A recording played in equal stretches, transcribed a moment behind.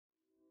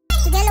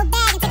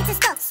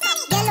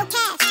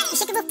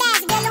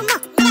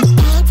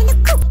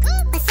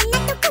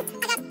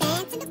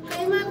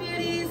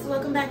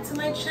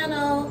my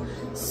channel.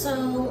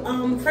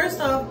 So first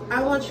off,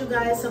 I want you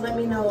guys to let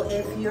me know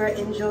if you're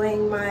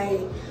enjoying my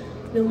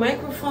new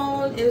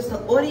microphone. Is the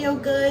audio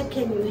good?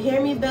 Can you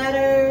hear me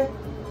better?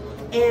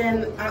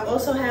 And I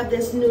also have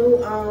this new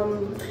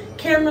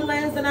camera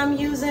lens that I'm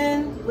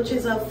using, which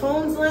is a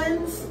phone's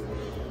lens,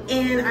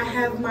 and I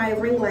have my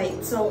ring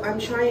light. So I'm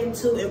trying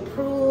to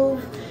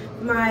improve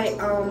my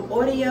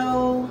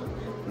audio,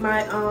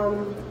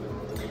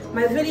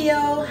 my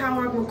video, how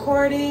I'm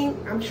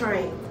recording. I'm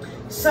trying.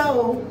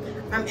 So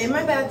I'm in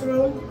my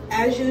bathroom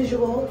as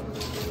usual,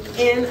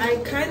 and I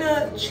kind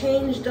of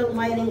changed the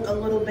lighting a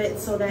little bit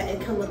so that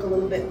it can look a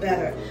little bit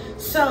better.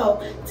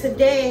 So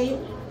today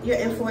you're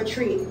in for a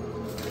treat.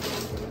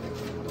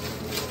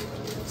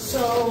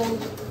 So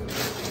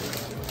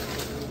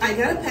I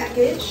got a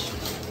package,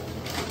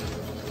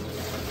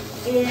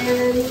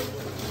 and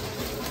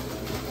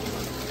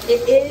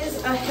it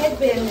is a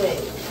headband wig.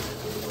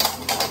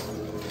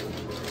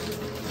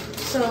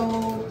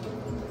 So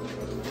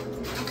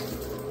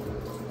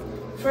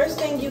first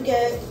thing you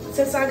get,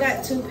 since I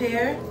got two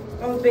pair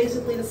of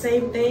basically the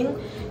same thing,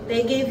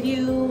 they give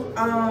you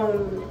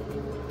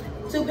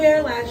 2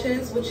 pair of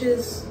lashes, which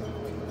is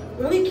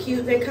really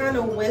cute. They're kind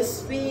of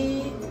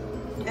wispy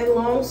and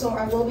long, so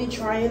I will be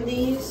trying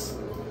these.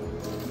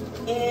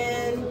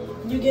 And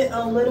you get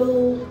a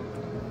little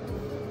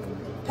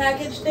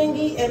package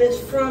thingy, and it's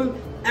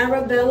from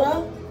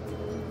Arabella.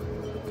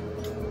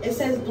 It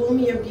says Bloom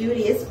Your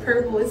Beauty. It's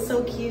purple. It's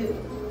so cute.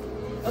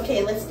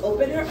 Okay, let's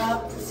open her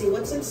up to see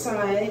what's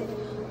inside.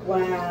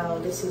 Wow,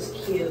 this is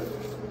cute.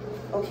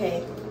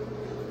 Okay,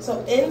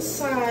 so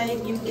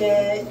inside you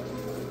get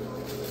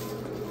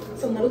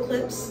some little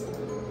clips.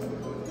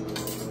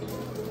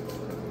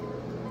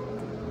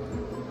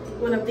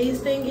 One of these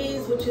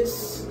thingies, which is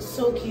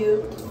so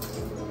cute.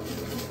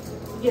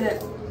 You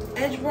get an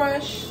edge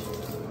brush.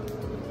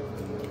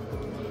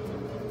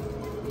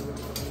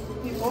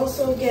 You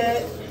also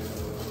get,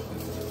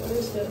 what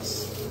is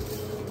this?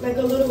 Like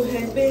a little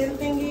headband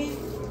thingy,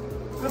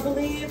 I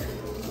believe.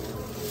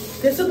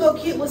 This will go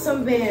cute with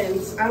some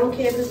bands. I don't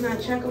care if it's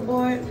not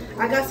checkerboard.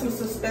 I got some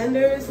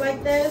suspenders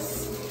like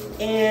this,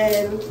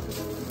 and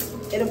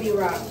it'll be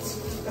rocked.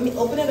 Let me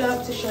open it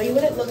up to show you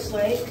what it looks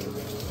like.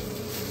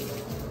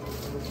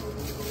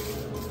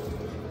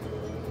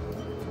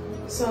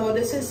 So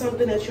this is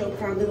something that you'll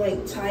probably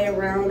like tie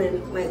around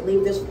and like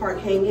leave this part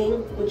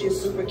hanging, which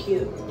is super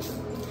cute.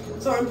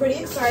 So I'm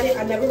pretty excited.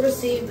 I never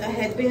received a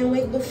headband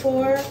wig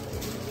before.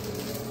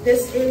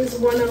 This is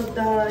one of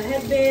the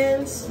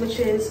headbands, which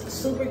is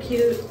super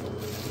cute.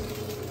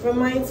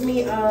 Reminds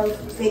me of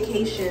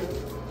vacation.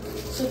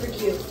 Super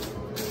cute.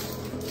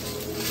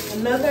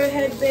 Another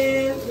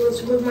headband,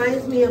 which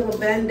reminds me of a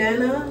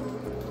bandana,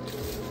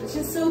 which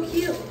is so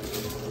cute.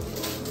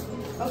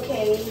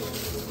 Okay,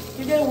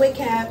 you get a wig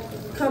cap.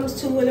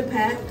 Comes 2 in a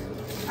pack.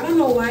 I don't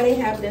know why they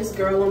have this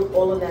girl on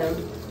all of them.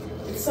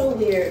 It's so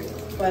weird,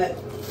 but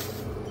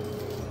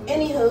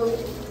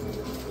anywho,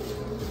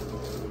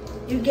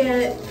 you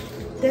get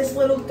this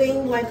little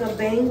thing like a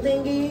bang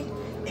thingy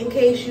in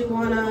case you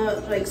wanna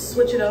like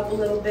switch it up a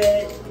little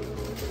bit.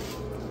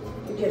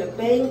 You get a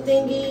bang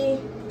thingy.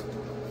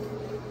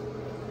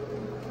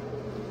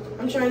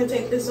 I'm trying to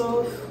take this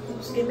off.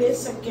 Just give me a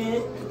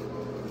second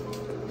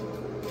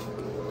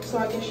so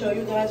I can show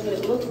you guys what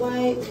it looked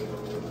like.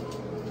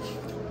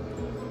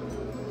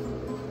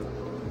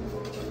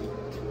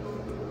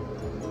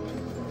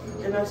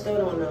 And I still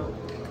don't know.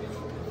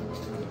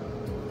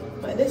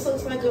 But this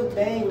looks like a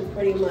bang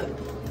pretty much.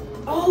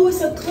 Oh,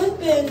 it's a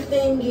clip-in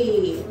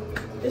thingy.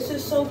 This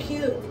is so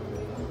cute.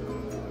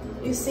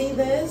 You see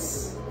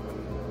this?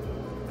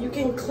 You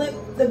can clip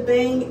the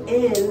bang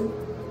in.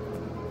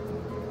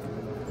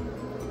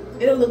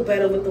 It'll look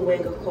better with the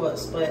wig, of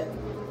course, but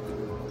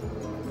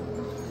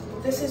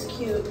this is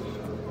cute.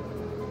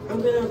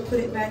 I'm gonna put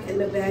it back in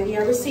the baggie.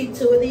 I received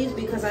 2 of these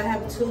because I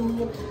have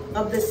 2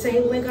 of the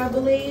same wig, I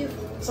believe.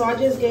 So I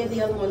just gave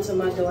the other one to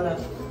my daughter.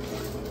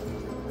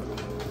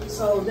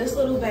 So this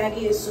little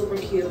baggie is super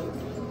cute.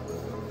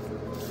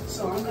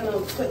 So I'm gonna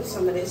put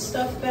some of this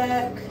stuff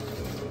back.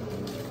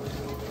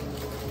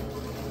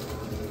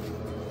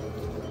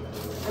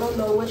 I don't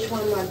know which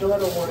one my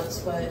daughter wants,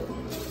 but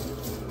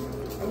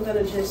I'm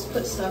gonna just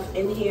put stuff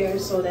in here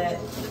so that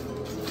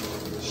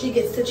she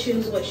gets to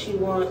choose what she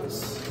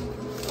wants.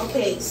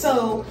 Okay,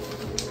 so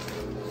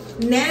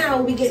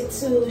now we get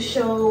to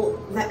show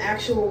the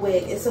actual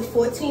wig. It's a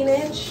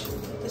 14-inch.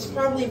 It's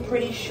probably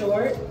pretty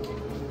short,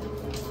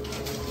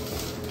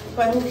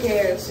 but who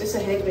cares? It's a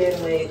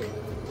headband wig.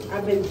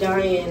 I've been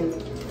dying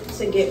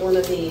to get one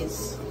of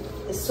these.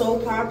 It's so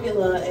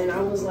popular, and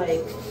I was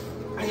like,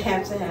 I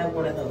have to have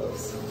one of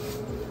those.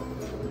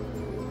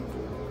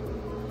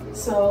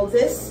 So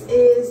this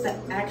is the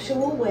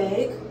actual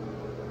wig.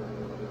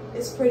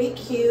 It's pretty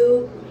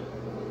cute.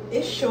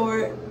 It's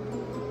short.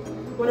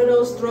 One of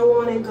those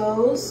throw on and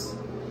goes.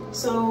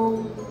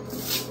 So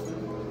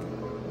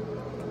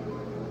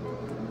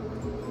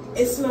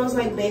it smells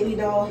like baby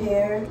doll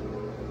hair,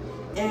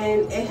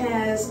 and it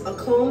has a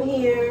comb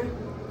here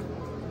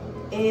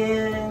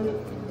and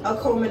a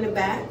comb in the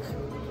back,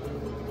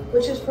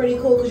 which is pretty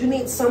cool because you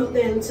need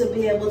something to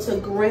be able to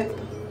grip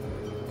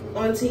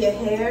onto your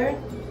hair.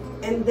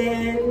 And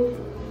then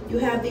you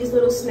have these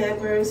little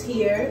snappers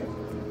here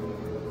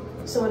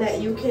so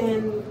that you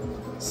can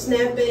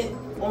snap it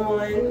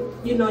on,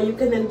 you know, you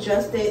can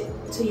adjust it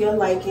to your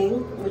liking,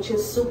 which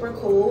is super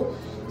cool.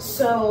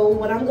 So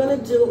what I'm gonna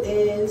do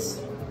is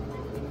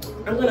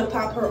I'm gonna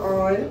pop her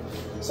on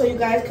so you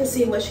guys can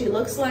see what she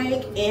looks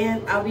like,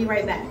 and I'll be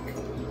right back.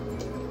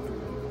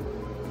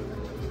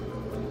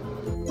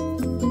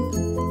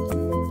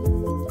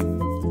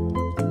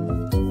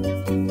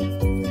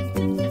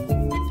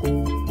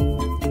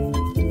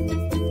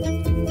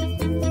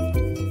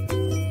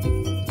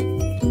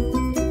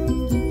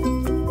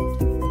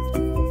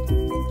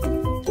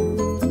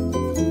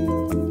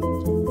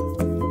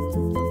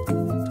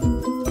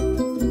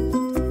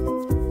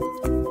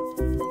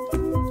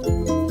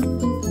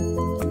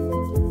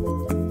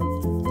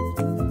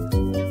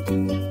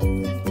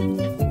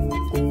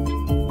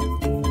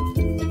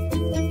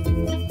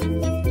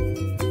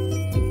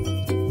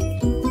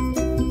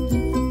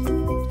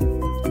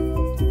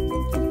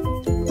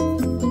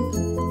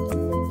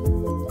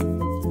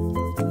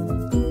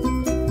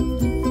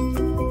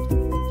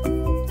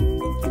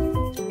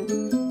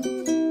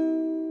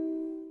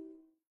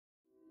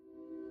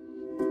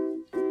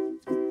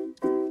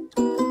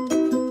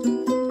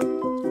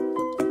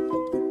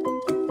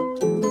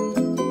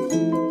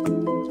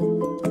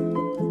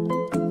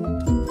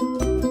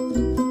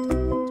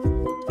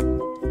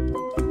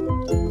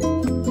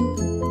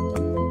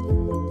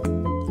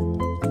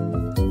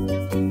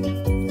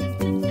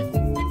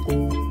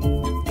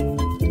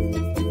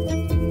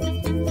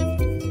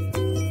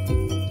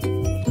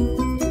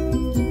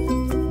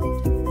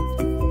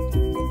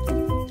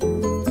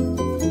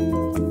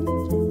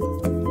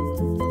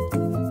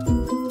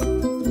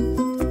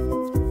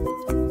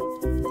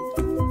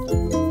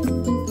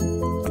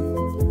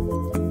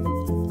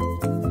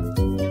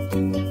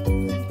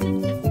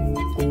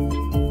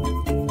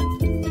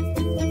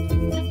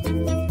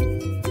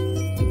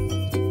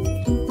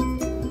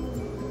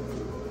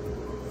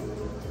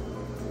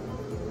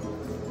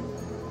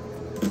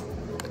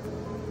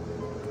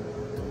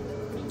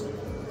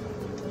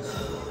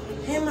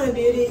 Hey my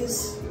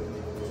beauties,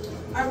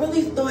 I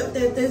really thought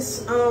that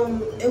this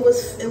it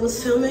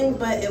was filming,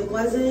 but it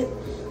wasn't.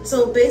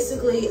 So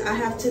basically I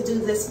have to do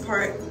this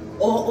part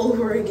all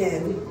over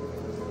again.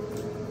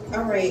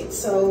 All right,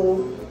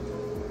 so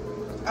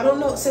I don't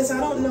know, since I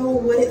don't know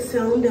what it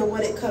filmed and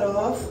what it cut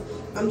off,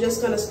 I'm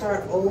just gonna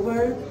start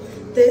over.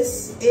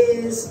 This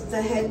is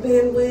the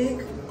headband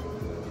wig.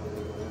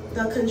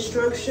 The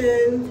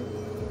construction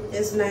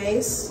is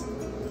nice.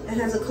 It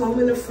has a comb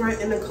in the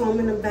front and a comb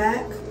in the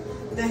back.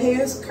 The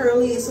hair is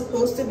curly. It's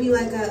supposed to be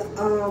like a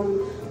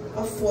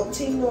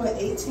 14 or an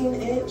 18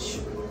 inch.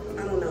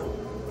 I don't know.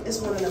 It's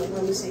one of them.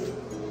 Let me see.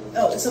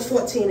 Oh, it's a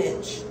 14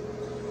 inch.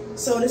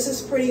 So this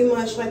is pretty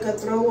much like a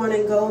throw on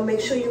and go. Make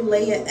sure you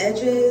lay your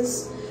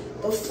edges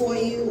before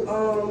you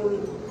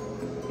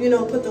you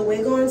know, put the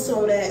wig on,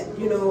 so that,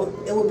 you know,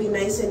 it will be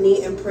nice and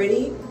neat and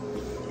pretty.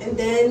 And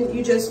then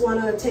you just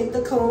want to take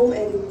the comb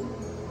and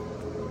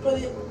put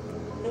it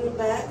in the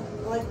back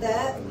like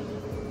that.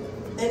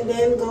 And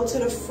then go to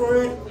the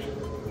front.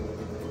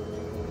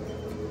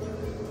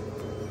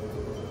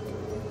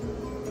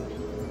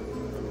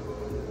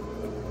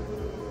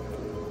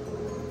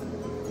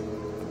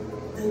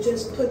 And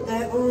just put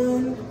that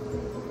on.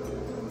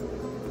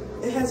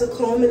 It has a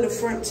comb in the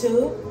front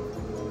too.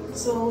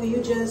 So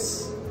you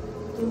just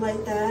do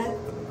like that.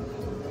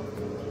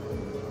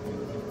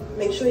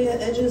 Make sure your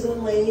edges are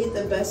laid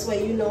the best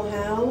way you know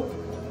how,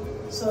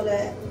 so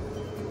that,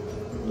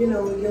 you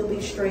know, you'll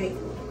be straight.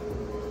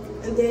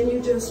 And then you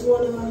just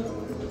want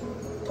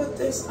to put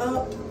this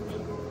up.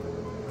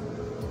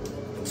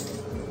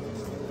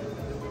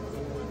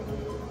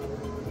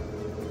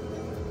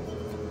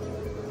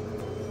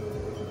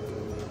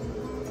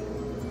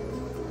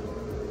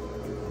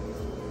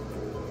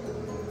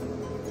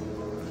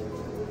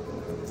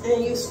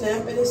 And you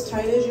snap it as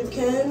tight as you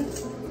can.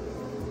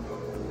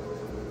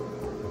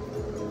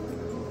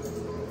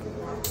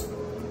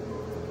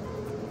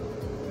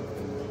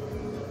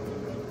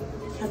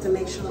 Have to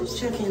make sure I'm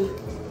checking.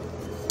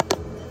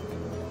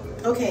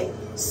 Okay,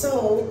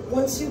 so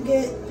once you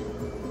get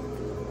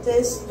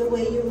this the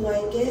way you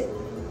like it,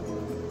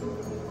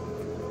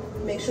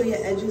 make sure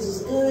your edges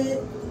is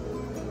good,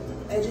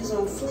 edges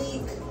on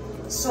fleek.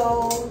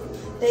 So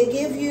they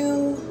give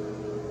you,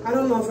 I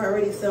don't know if I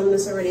already filmed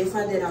this already. If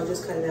I did, I'll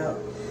just cut it out.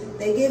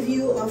 They give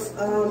you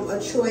a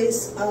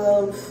choice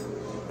of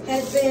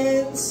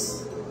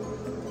headbands.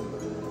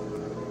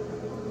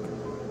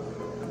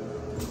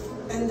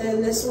 And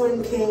then this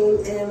one came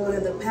in one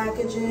of the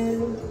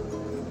packaging.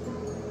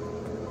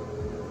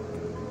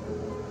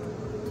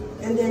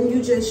 And then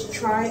you just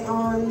try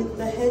on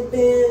the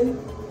headband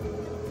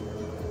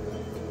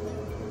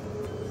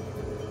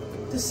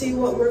to see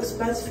what works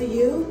best for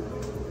you.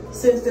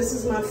 Since this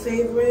is my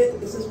favorite,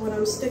 this is what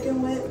I'm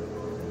sticking with.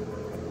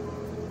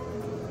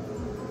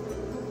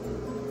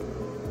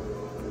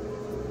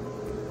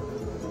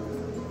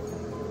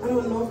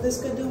 don't know if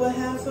this could do a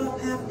half up,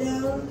 half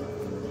down.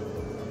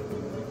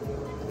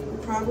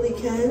 Probably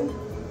can.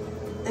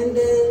 And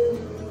then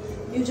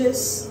you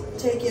just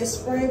take your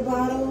spray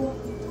bottle.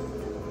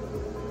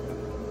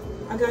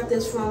 I got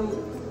this from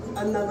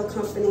another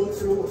company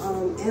through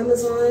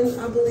Amazon,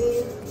 I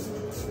believe.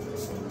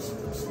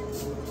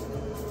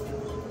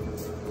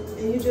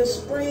 And you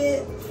just spray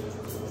it.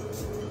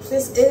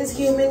 This is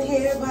human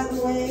hair, by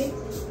the way.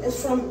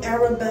 It's from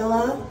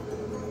Arabella.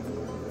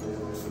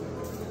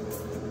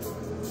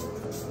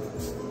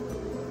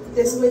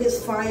 This wig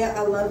is fire.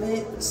 I love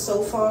it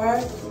so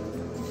far.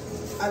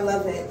 I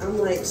love it. I'm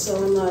like so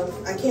in love.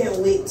 I can't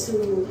wait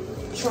to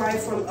try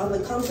from other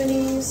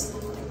companies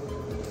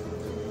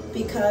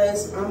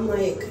because I'm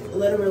like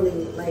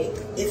literally like,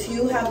 if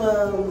you have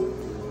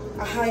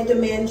a high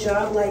demand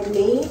job like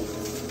me,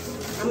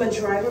 I'm a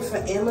driver for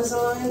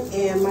Amazon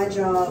and my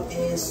job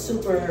is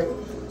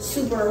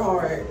super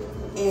hard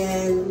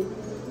and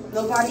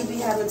nobody be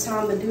having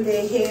time to do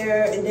their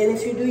hair. And then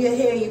if you do your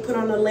hair, you put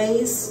on the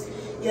lace,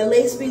 your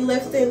lace be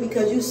lifting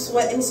because you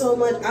sweating so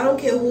much. I don't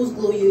care whose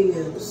glue you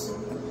use,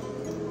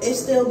 it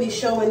still be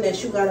showing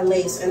that you got a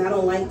lace and I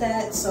don't like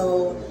that.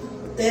 So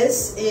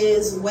this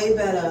is way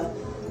better.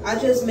 I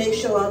just make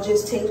sure I'll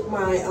just take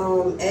my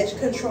edge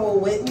control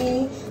with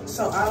me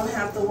so I don't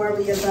have to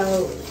worry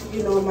about,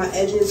 you know, my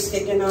edges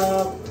sticking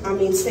out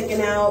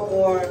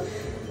or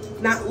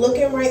not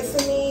looking right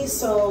for me.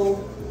 So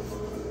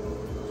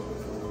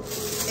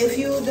if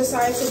you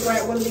decide to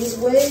grab one of these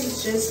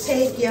wigs, just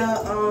take your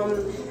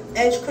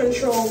edge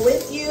control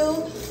with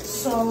you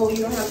so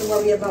you don't have to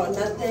worry about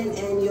nothing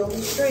and you'll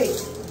be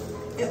straight.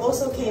 It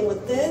also came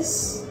with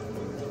this.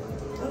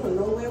 I don't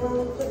know where I'm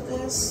gonna put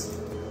this.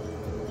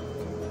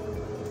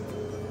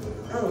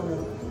 I don't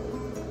know.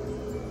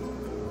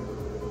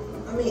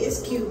 I mean,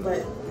 it's cute,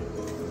 but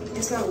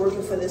it's not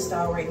working for this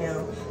style right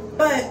now.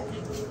 But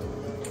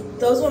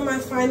those were my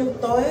final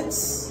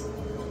thoughts.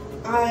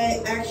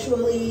 I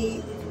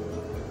actually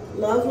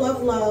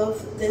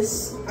love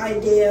this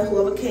idea,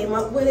 whoever came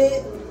up with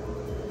it.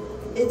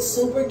 It's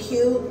super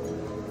cute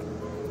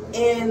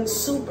and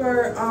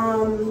super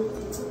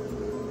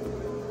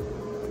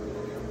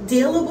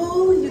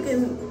dealable. You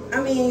can,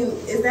 I mean,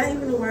 is that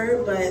even a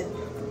word? But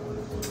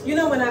you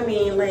know what I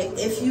mean. Like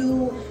if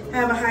you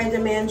have a high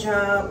demand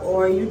job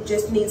or you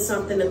just need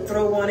something to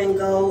throw on and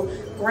go,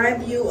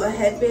 grab you a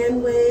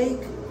headband wig.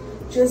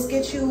 Just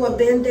get you a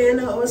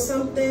bandana or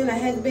something, a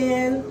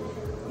headband,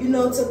 you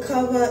know, to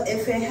cover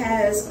if it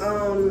has,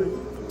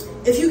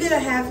 if you get a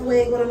half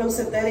wig, one of them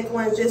synthetic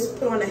ones, just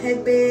put on a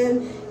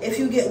headband. If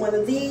you get one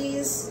of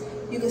these,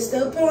 you can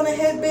still put on a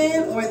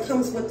headband, or it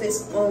comes with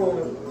its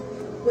own,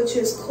 which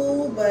is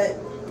cool, but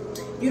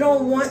you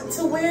don't want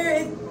to wear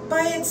it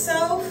by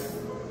itself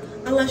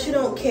unless you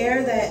don't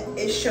care that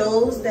it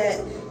shows that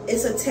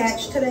it's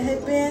attached to the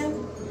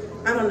headband.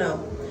 I don't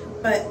know,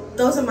 but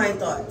those are my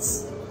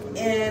thoughts.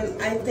 And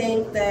I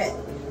think that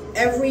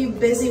every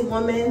busy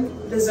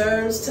woman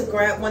deserves to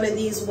grab one of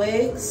these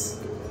wigs,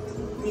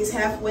 these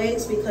half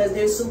wigs, because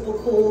they're super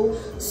cool,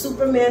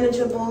 super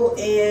manageable,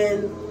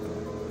 and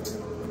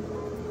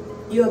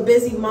you're a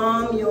busy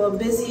mom, you're a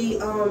busy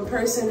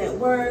person that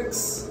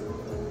works.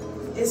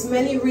 There's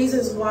many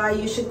reasons why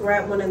you should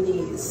grab one of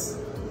these.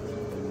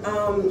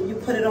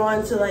 You put it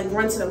on to like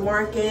run to the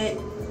market,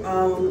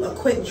 a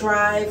quick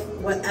drive,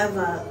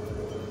 whatever.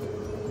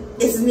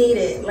 It's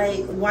needed.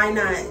 Like, why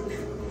not?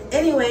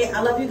 Anyway,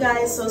 I love you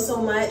guys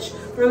so much.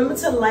 Remember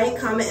to like,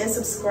 comment, and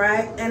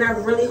subscribe, and I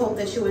really hope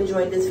that you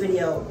enjoyed this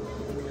video.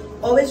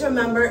 Always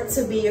remember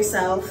to be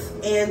yourself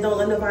and don't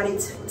let nobody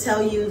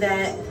tell you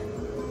that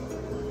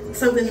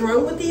something's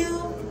wrong with you.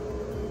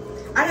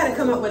 I gotta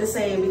come up with a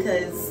saying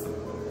because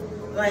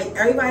like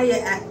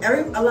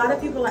a lot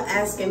of people are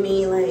asking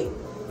me like,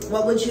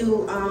 what would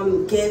you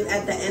give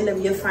at the end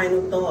of your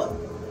final thought?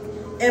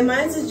 And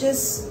mine is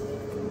just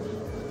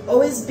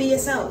always be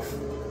yourself.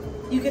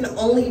 You can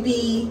only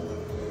be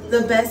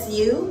the best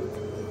you,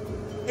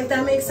 if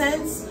that makes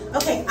sense.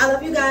 Okay, I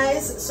love you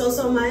guys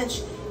so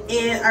much,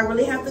 and I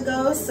really have to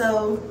go,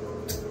 so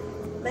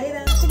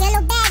later.